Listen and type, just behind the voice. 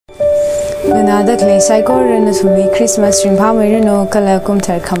Manada clay psycho rena sumi Christmas ring pa mai no kala kum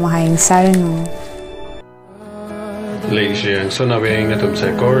thar khama haing saranu. Lady Shiyang so na being na tum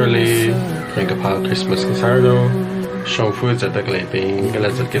psycho really yang kapal Christmas ki sarno. Show food at the clapping,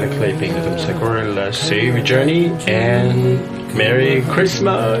 let's get a clapping na tum psycho la save journey and Merry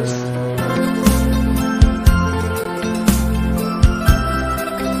Christmas.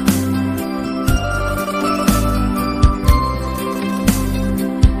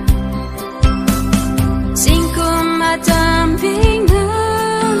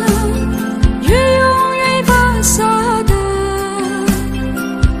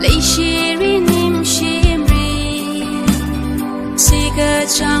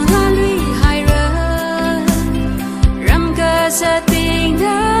 Chẳng là lũy hai rơ râm cơ sẽ tình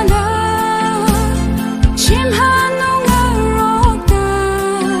đã lỡ chim hát nông ngờ rốt tờ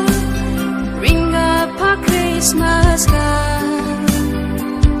ring up a Christmas card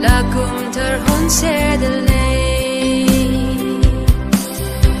là cùng thở hôn xe đờ lệ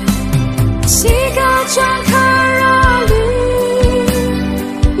si ca chẳng khá ra lũy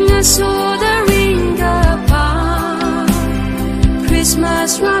ngã số đã ring up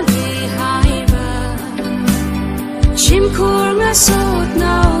Christmas rally hai ba chim khur ngã sốt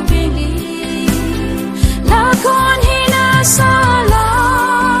nào bini là con hi na sa la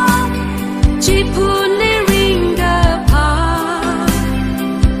chỉ phun li ring ga pa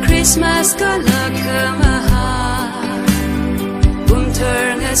Christmas ka la kama ha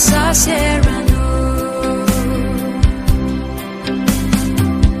thơ ngã sa serano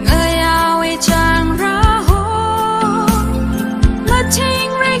ngã yao e chang ra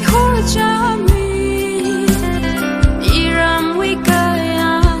Ting rig hor jami iram we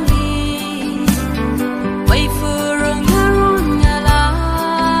kayani wai furong yaron ngala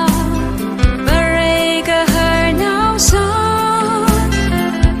barega her now sa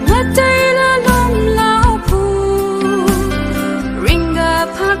matay la long lao pu ring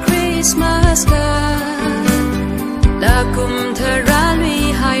up a Christmas card la kum thara lui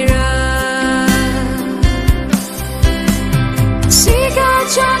hai ra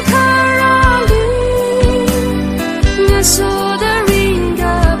chẳng khá ra lũy ngã số đã ring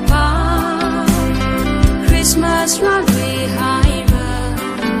up a Christmas rally hai ba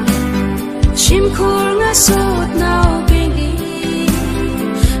chim khur ngã sốt nào bini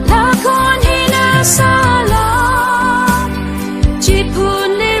là con hi na sa la chỉ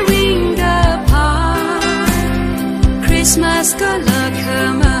phun li ring up a Christmas ka la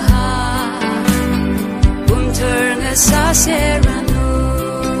kama ha thơ ngã sa serano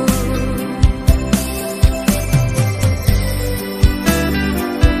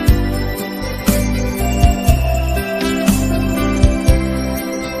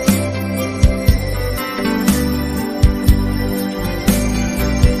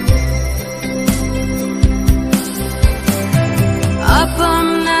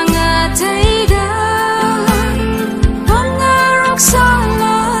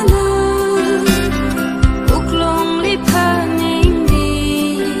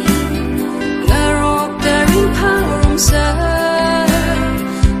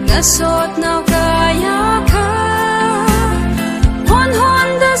sốt nào kaya ka hon hon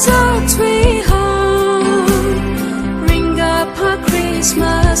da za twi ha ring up a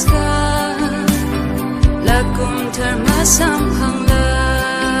Christmas card la kum thar ma sam hang la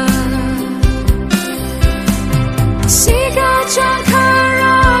si ga chang kha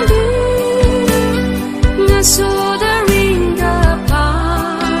ra lũy ngã số da ring up a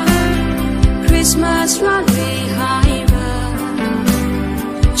Christmas rally hai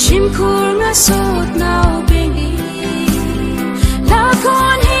chim khur ngã sốt nào bini là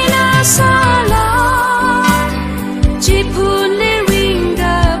con hi na sa la chỉ phun li ring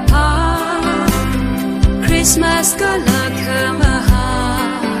up a Christmas ka la kama ha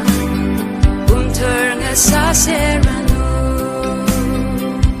thơ ngã sa serano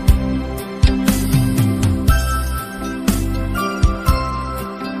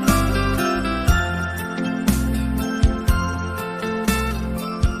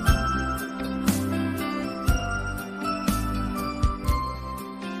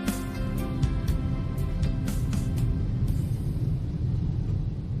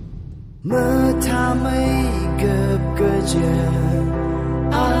mơ tha mây gặp cơ giờ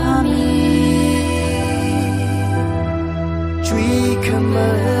ami truy khăm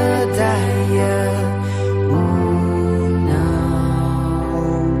mơ daya unao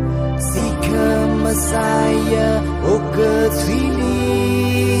si khăm Messiah o cơ truy ni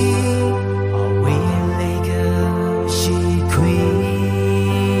away lega she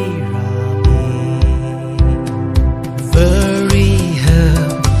queen rami very her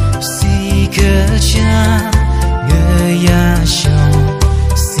si cha người ya shong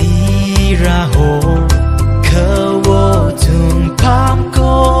si ra hồ khơ vô thường phám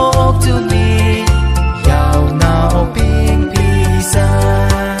cốc tu mi yào nào bình pi sa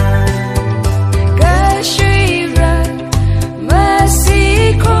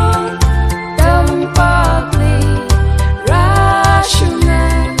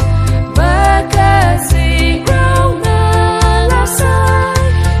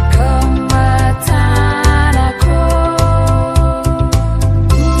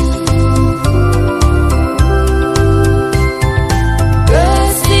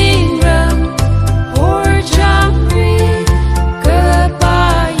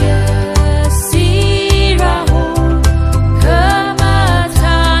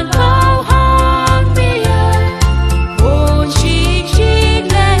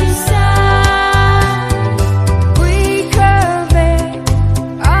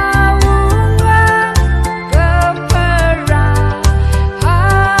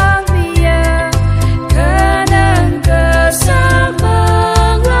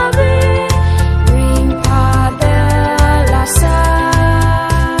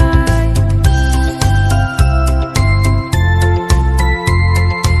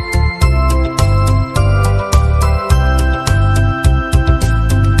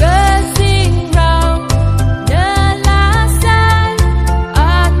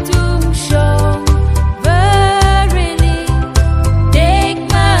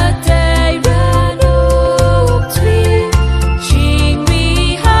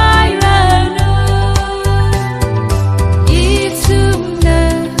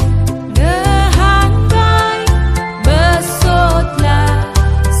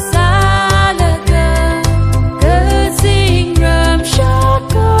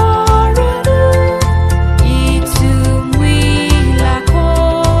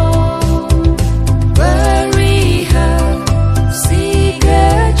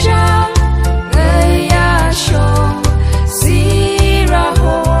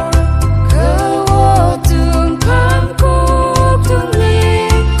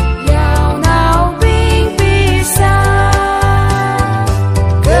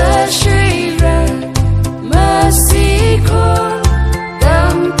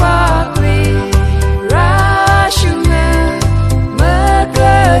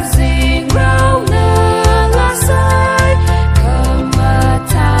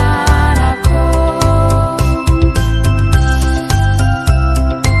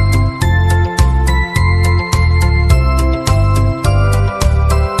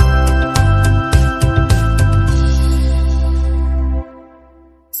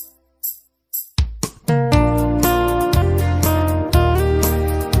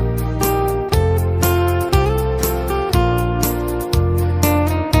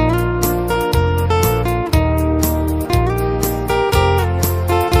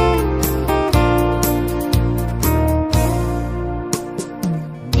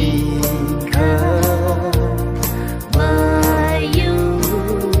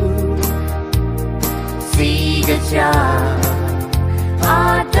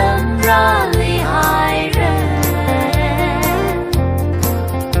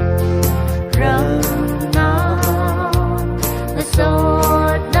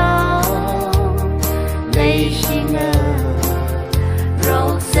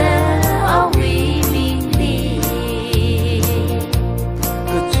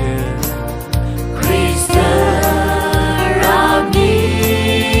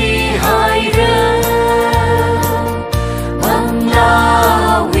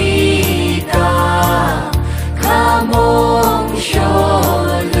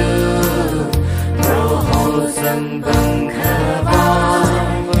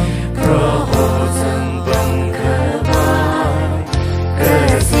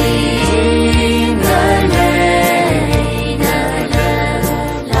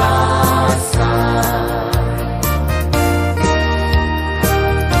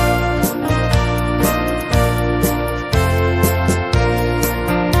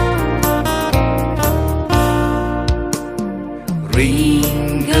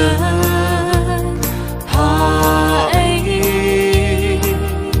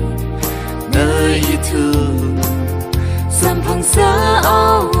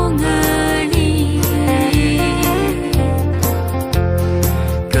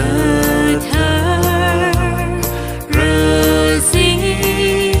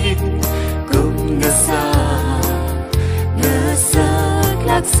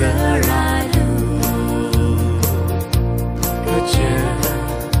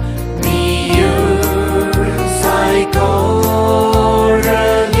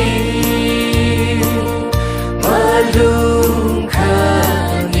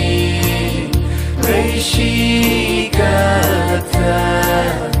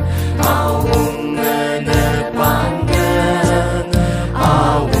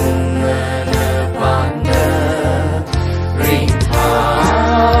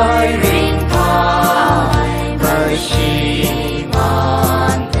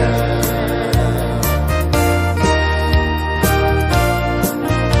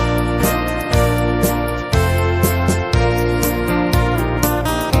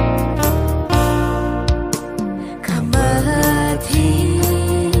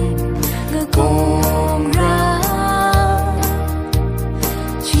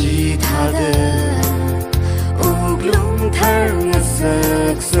thade uglung thar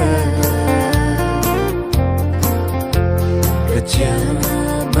ngsak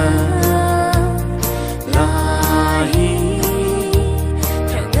kejama lahi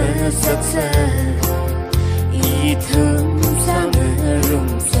thang saksa I thum sang rum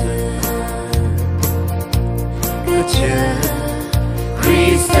sa kejama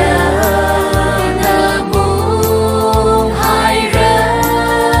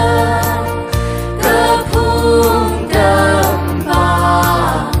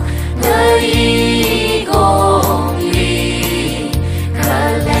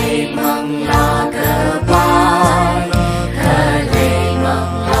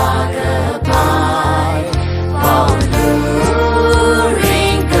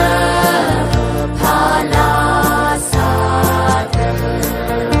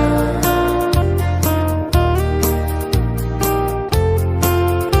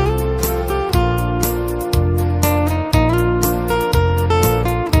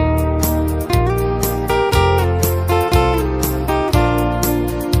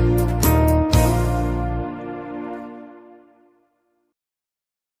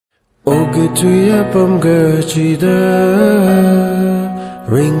Tuya pamga chida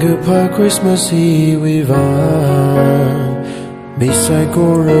ringa pa Christmas Eve va bisai ko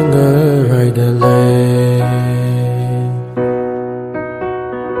ranga raida le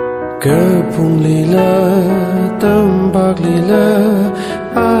ka pung lila tam bak lila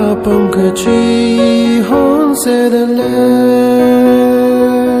apam ka chi hon se de le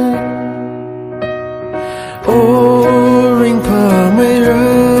o ring pa mai ra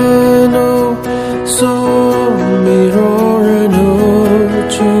so mi ro ra no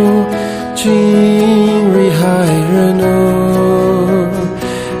chu ching ri hai ra no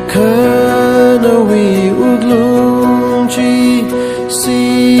ka no wi uglung chi si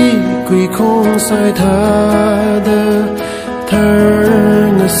quy khong sai tha da thar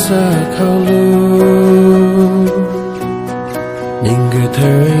na sa khao lu ning ge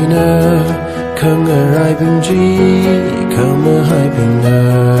thai na khang a rai bim ji kham a hai bim na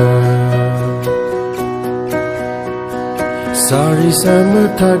Sorry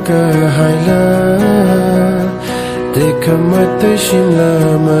samataka haila Dekamate shimla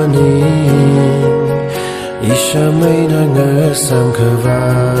mani Isha maina nga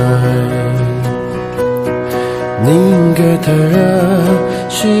samkavai Ninga tara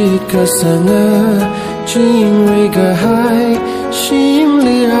shit kasanga Chingri ga hai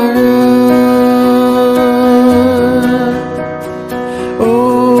shimli hara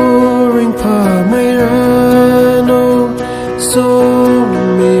Oh ring pa maira so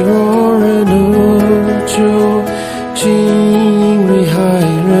mi ro ra no chu ching ri hai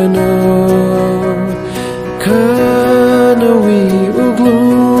ra no ka no wi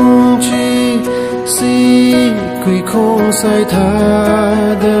uglung chi si quy khong sai tha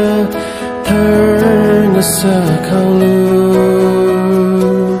da thar na sa khao lu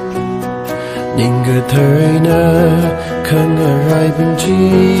ning ge thai na khang a rai bin chi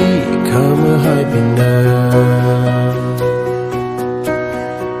kham a hai bin na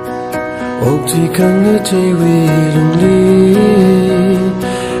Ốc thì khăn ở chơi vì lung ly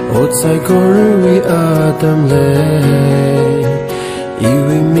Ốt sai có rơi à tâm lệ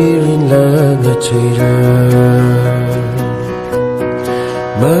Yêu mi rin là ngờ chơi ra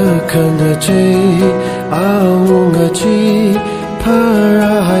Mơ khăn ở chơi áo ngờ chi Phá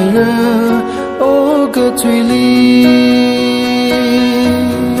ra hai ra ô cơ tùy ly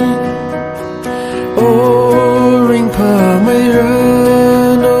Ô ring phá mây ra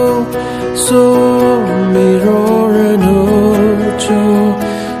so mi ro ra no chu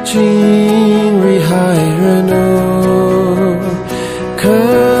ching ri hai ra no ka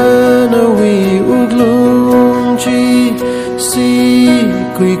no wi uglung chi si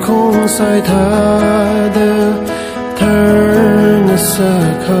quy khong sai tha da thar na sa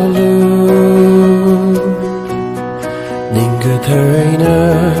khao lu ning ge thai na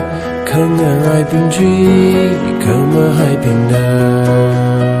khang a rai ping chi kham a hai ping na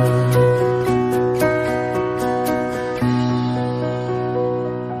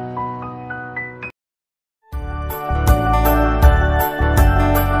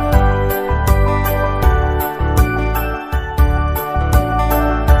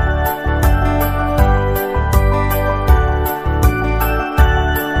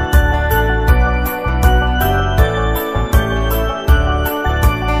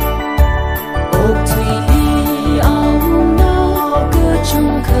Ốc thủy ly áo nao cơ chung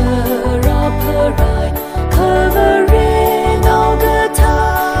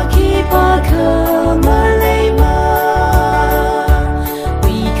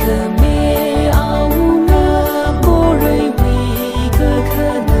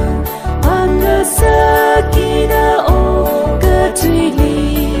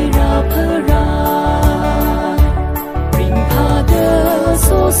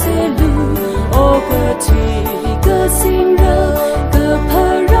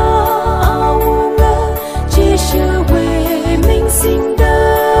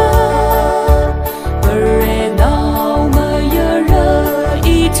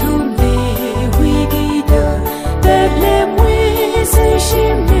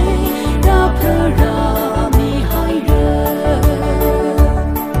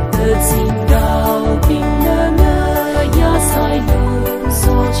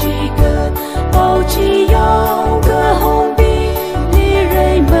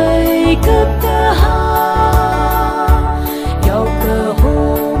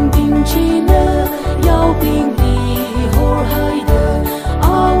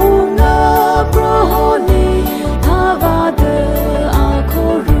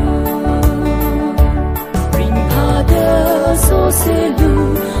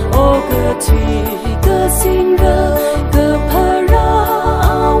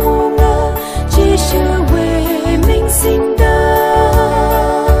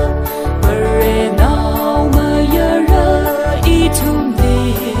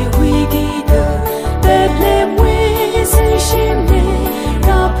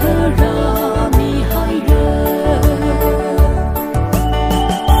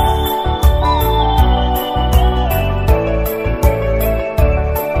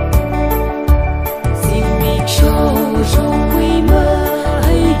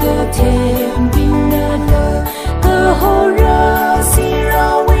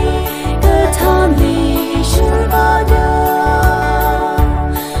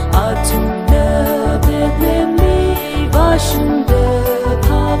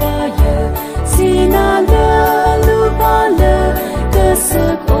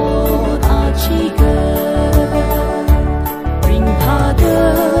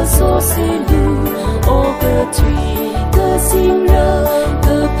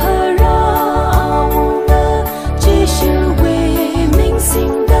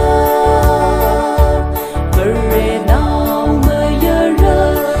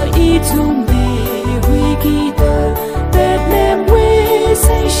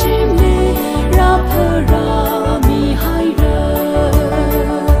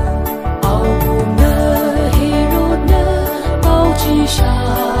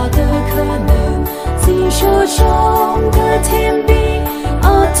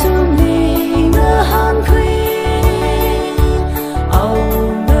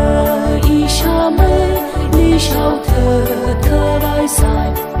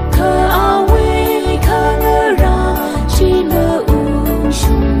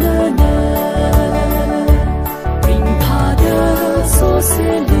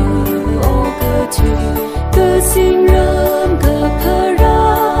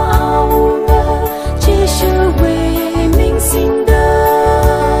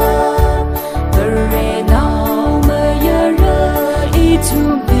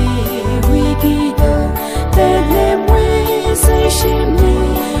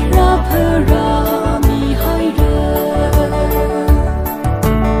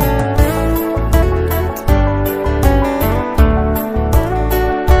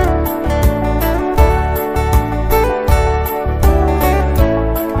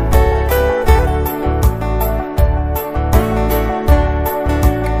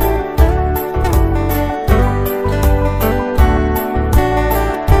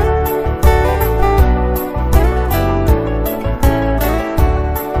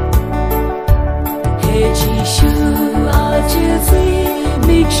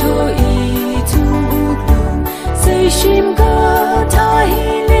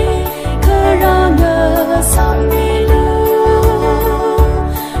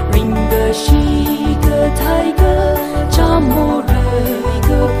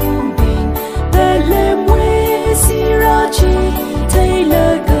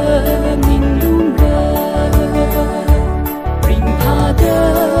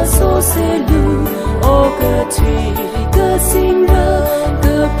个心热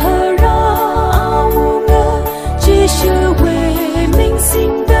个怕让我接受。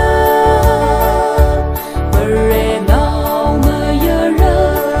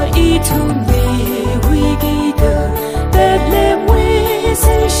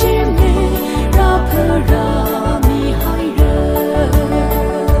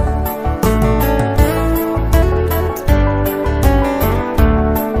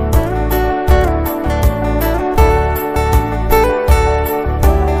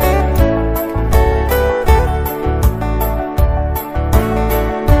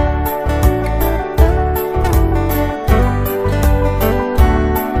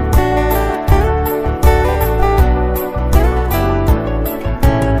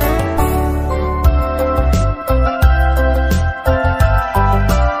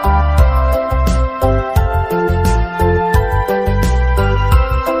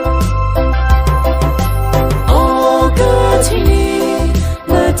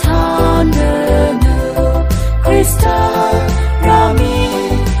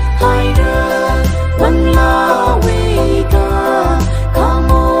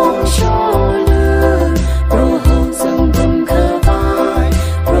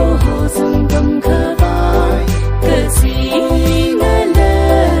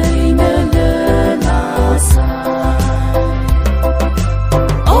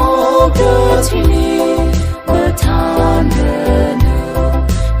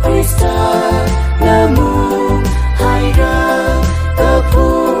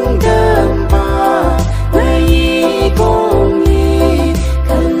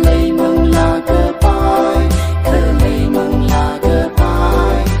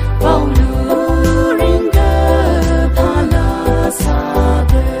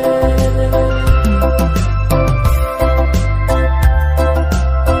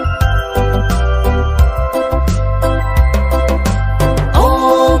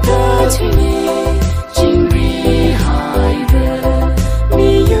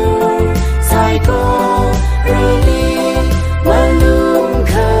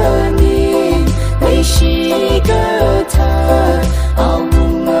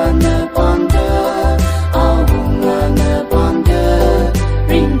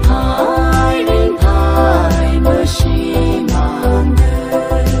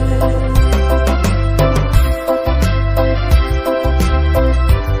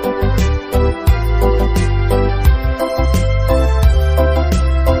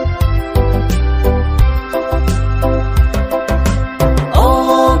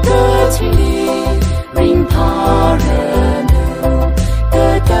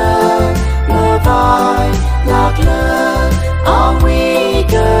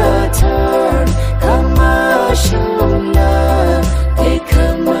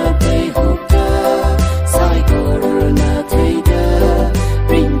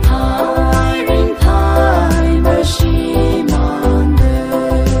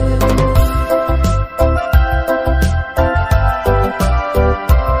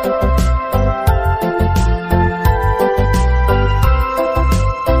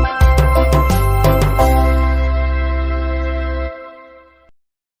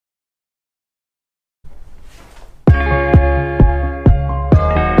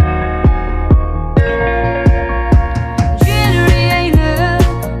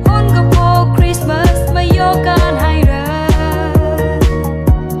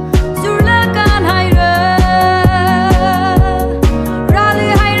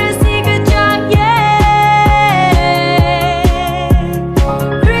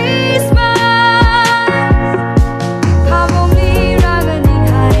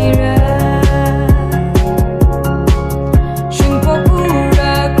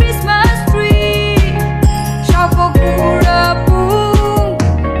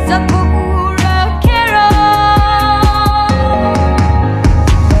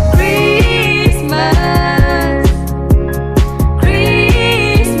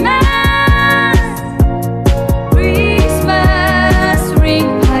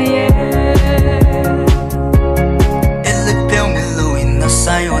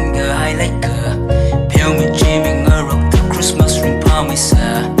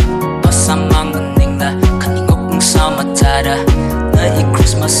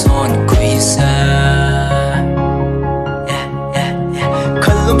Christmas on Christmas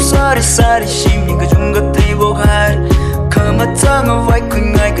Kalum sari sari shimi ka junga table hai Kama tanga vai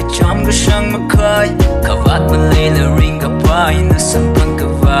kungai ka cham ka shang makai Kavat malay la ring ka pai na sampang ka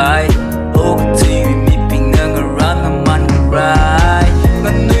vai O ka tiwi mi pingang around na man ka rai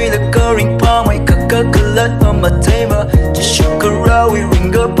Nganui la ka ring pa mai ka kalat on my table Just shook around we ring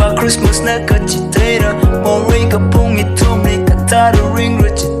up our Christmas na ka chitera Mori ka pung itumi ka tada ring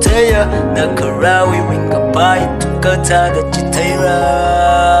ra chitera Na ka rawi ring ka pai tu ka tada chitera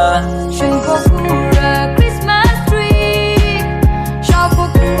Shungkokura Christmas tree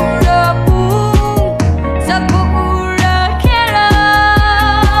Shokokura pung Sakokura kera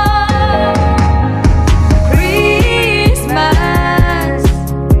Christmas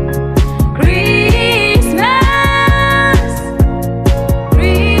Christmas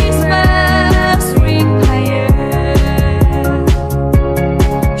Christmas ring higher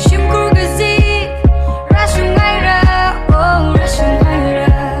Shimkur gazi Rashung haira Oh Rashung haira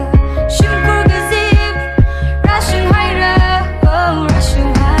Shimkur gazi Rashung haira Oh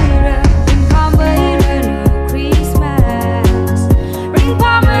Rashung haira Ring palma ira no Christmas Ring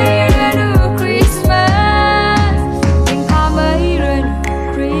palma ira no Christmas Ring palma ira no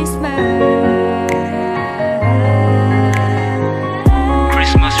Christmas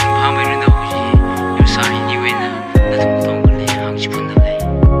Christmas ring palma ira no Yung sari niwe na Natungtong ka le Ang sipun na le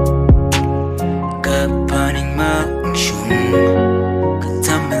Kapaning maang siyong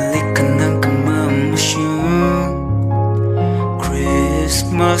Katamalik ka ng kamamusyong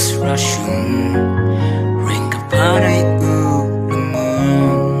Christmas rasyong Ring kapanay ulang mo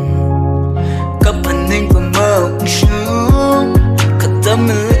Kapaning pamaang siyong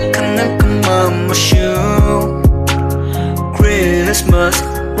Katamalik ka ng kamamusyong Christmas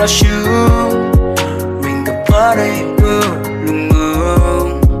rasyong Ring kapanay ulang mo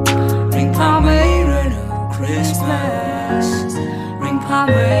Ring palmera no Christmas Ring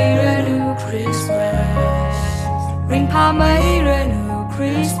palmera no Christmas Ring palmera no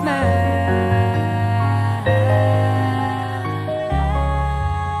Christmas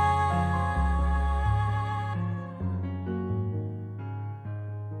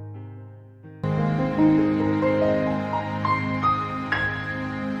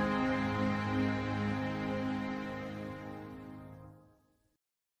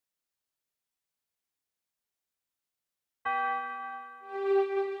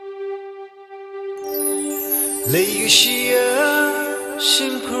Lấy Shiyang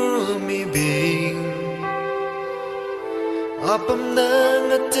sim khur mi bing Apam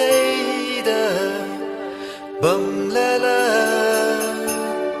nang atay da bam la la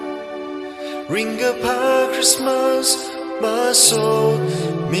Ring pa Christmas maso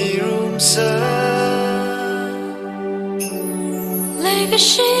mi room sa Like a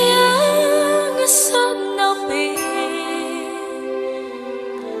Shiyang a sun now be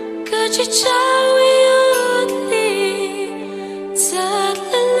Could you tell me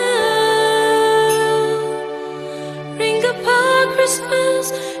Ring upon Christmas,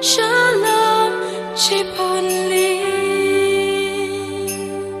 shalom, chiponli.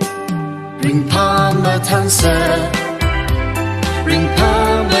 Ring palma tansa Ring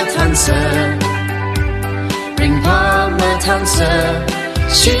palma tansa Ring palma tansa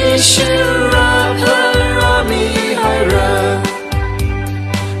Shishira parami haira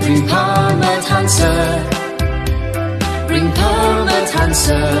Ring palma tansa Ring palma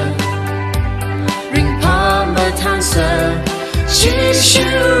tansa Ring palma tansa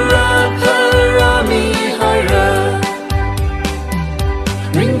Shishira parami haira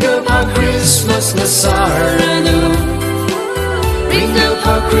Ring pa Christmas nasaranu Ring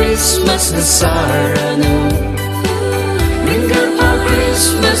pa Christmas nasaranu Ring pa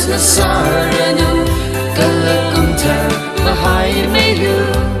Christmas nasaranu Kalakumtar mahai mayu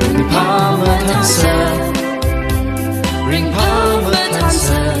Ring palma tansa Ring palma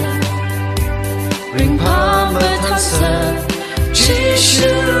tansa Ring palma tansa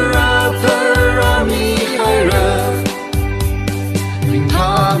Shishira parami haira Ring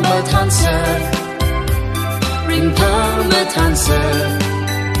palma tansa Ring palma tansa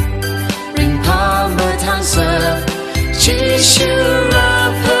Ring palma tansa Shishira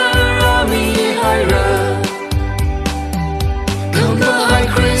parami haira Come the high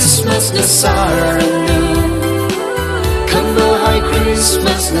Christmas nasaranu Come the high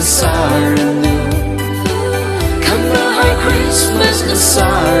Christmas nasaranu Come the high Christmas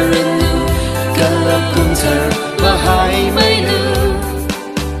nasaranu Kalakumtar mahai mainu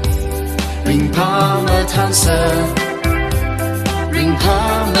Ring palma tansa Ring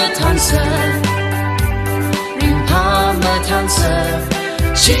palma tansa Ring palma tansa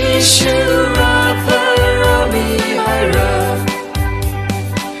chỉ siêu ra phơi ra mi hai rơ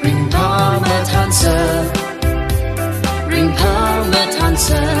ring pa mà than sơ ring pa mà than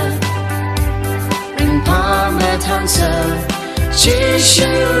sơ ring pa mà than sơ chỉ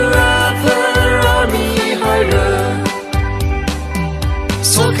siêu ra phơi ra mi hai rơ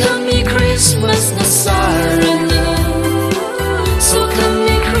so come me Christmas na sarano so come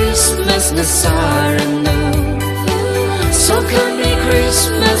me Christmas na sarano so come me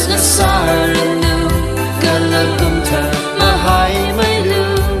Christmas na sarano kala kum tha ma hai mai lu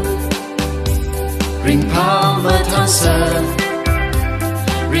ring pa ma than sa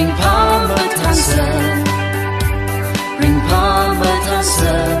ring pa ma than sa ring pa ma than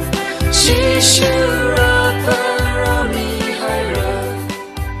sa chi shu